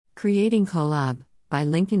Creating Kolob, by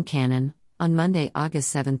Lincoln Cannon, on Monday,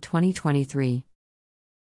 August 7, 2023.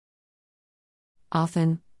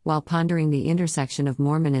 Often, while pondering the intersection of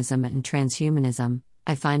Mormonism and transhumanism,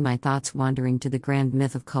 I find my thoughts wandering to the grand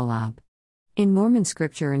myth of Kolob. In Mormon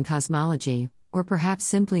scripture and cosmology, or perhaps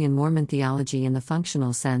simply in Mormon theology in the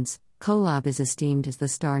functional sense, Kolob is esteemed as the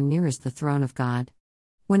star nearest the throne of God.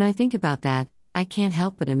 When I think about that, I can't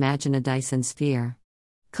help but imagine a Dyson sphere.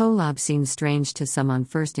 Kolob seems strange to some on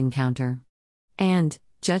first encounter. And,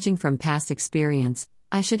 judging from past experience,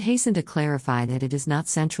 I should hasten to clarify that it is not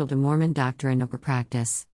central to Mormon doctrine or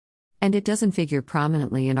practice. And it doesn't figure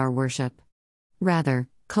prominently in our worship. Rather,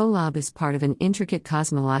 Kolob is part of an intricate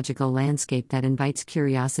cosmological landscape that invites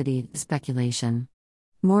curiosity and speculation.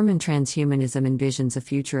 Mormon transhumanism envisions a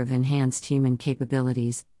future of enhanced human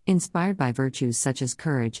capabilities, inspired by virtues such as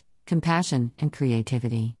courage, compassion, and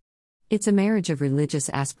creativity. It's a marriage of religious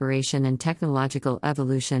aspiration and technological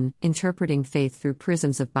evolution, interpreting faith through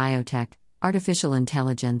prisms of biotech, artificial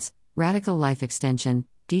intelligence, radical life extension,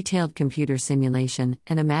 detailed computer simulation,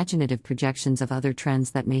 and imaginative projections of other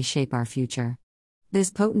trends that may shape our future.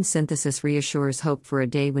 This potent synthesis reassures hope for a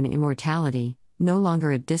day when immortality, no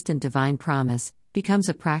longer a distant divine promise, becomes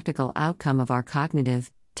a practical outcome of our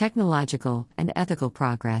cognitive, technological, and ethical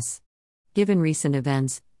progress. Given recent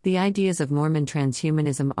events, the ideas of Mormon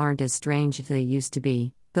transhumanism aren't as strange as they used to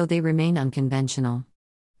be, though they remain unconventional.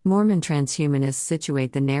 Mormon transhumanists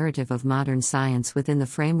situate the narrative of modern science within the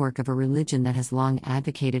framework of a religion that has long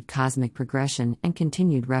advocated cosmic progression and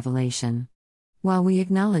continued revelation. While we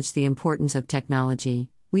acknowledge the importance of technology,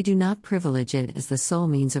 we do not privilege it as the sole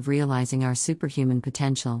means of realizing our superhuman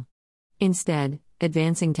potential. Instead,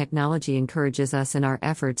 advancing technology encourages us in our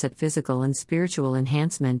efforts at physical and spiritual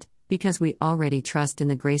enhancement, because we already trust in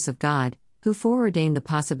the grace of God, who foreordained the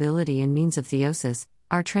possibility and means of theosis,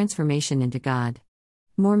 our transformation into God.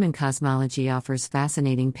 Mormon cosmology offers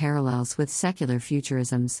fascinating parallels with secular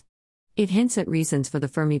futurisms. It hints at reasons for the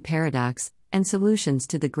Fermi paradox, and solutions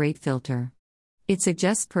to the Great Filter. It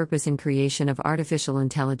suggests purpose in creation of artificial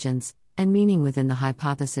intelligence, and meaning within the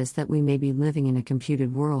hypothesis that we may be living in a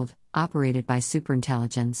computed world, operated by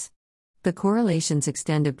superintelligence. The correlations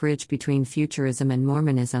extend a bridge between futurism and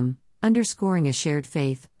Mormonism, underscoring a shared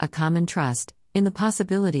faith, a common trust, in the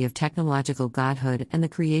possibility of technological godhood and the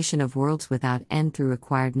creation of worlds without end through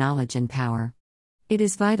acquired knowledge and power. It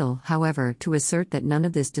is vital, however, to assert that none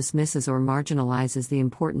of this dismisses or marginalizes the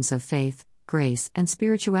importance of faith, grace, and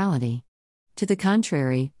spirituality. To the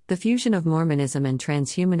contrary, the fusion of Mormonism and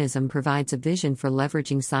transhumanism provides a vision for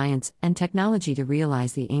leveraging science and technology to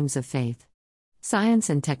realize the aims of faith. Science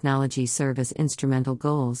and technology serve as instrumental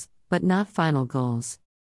goals, but not final goals.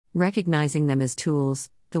 Recognizing them as tools,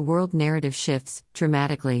 the world narrative shifts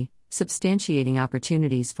dramatically, substantiating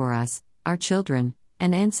opportunities for us, our children,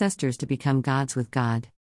 and ancestors to become gods with God.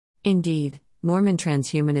 Indeed, Mormon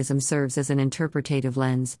transhumanism serves as an interpretative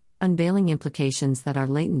lens, unveiling implications that are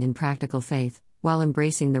latent in practical faith, while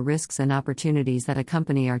embracing the risks and opportunities that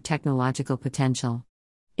accompany our technological potential.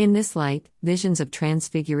 In this light, visions of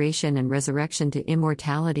transfiguration and resurrection to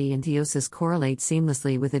immortality and theosis correlate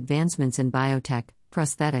seamlessly with advancements in biotech,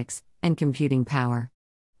 prosthetics, and computing power.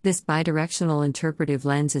 This bidirectional interpretive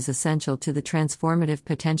lens is essential to the transformative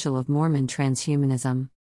potential of Mormon transhumanism.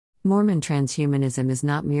 Mormon transhumanism is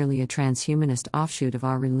not merely a transhumanist offshoot of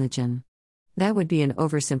our religion. That would be an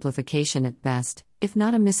oversimplification at best, if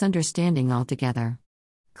not a misunderstanding altogether.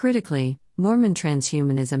 Critically, Mormon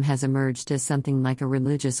transhumanism has emerged as something like a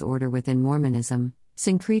religious order within Mormonism,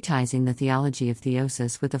 syncretizing the theology of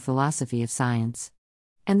theosis with the philosophy of science.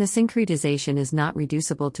 And the syncretization is not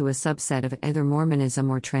reducible to a subset of either Mormonism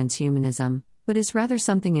or transhumanism, but is rather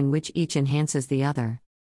something in which each enhances the other.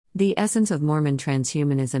 The essence of Mormon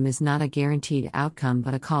transhumanism is not a guaranteed outcome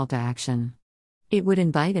but a call to action. It would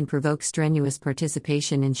invite and provoke strenuous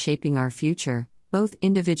participation in shaping our future, both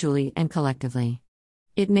individually and collectively.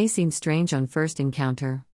 It may seem strange on first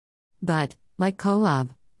encounter. But, like Kolob,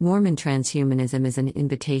 Mormon transhumanism is an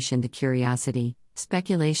invitation to curiosity,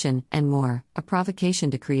 speculation, and more, a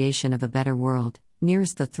provocation to creation of a better world,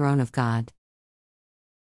 nearest the throne of God.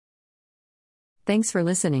 Thanks for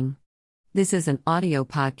listening. This is an audio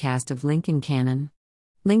podcast of Lincoln Cannon.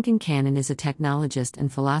 Lincoln Cannon is a technologist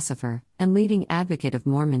and philosopher, and leading advocate of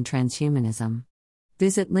Mormon transhumanism.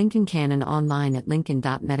 Visit Lincoln Cannon online at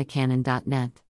lincoln.metacanon.net.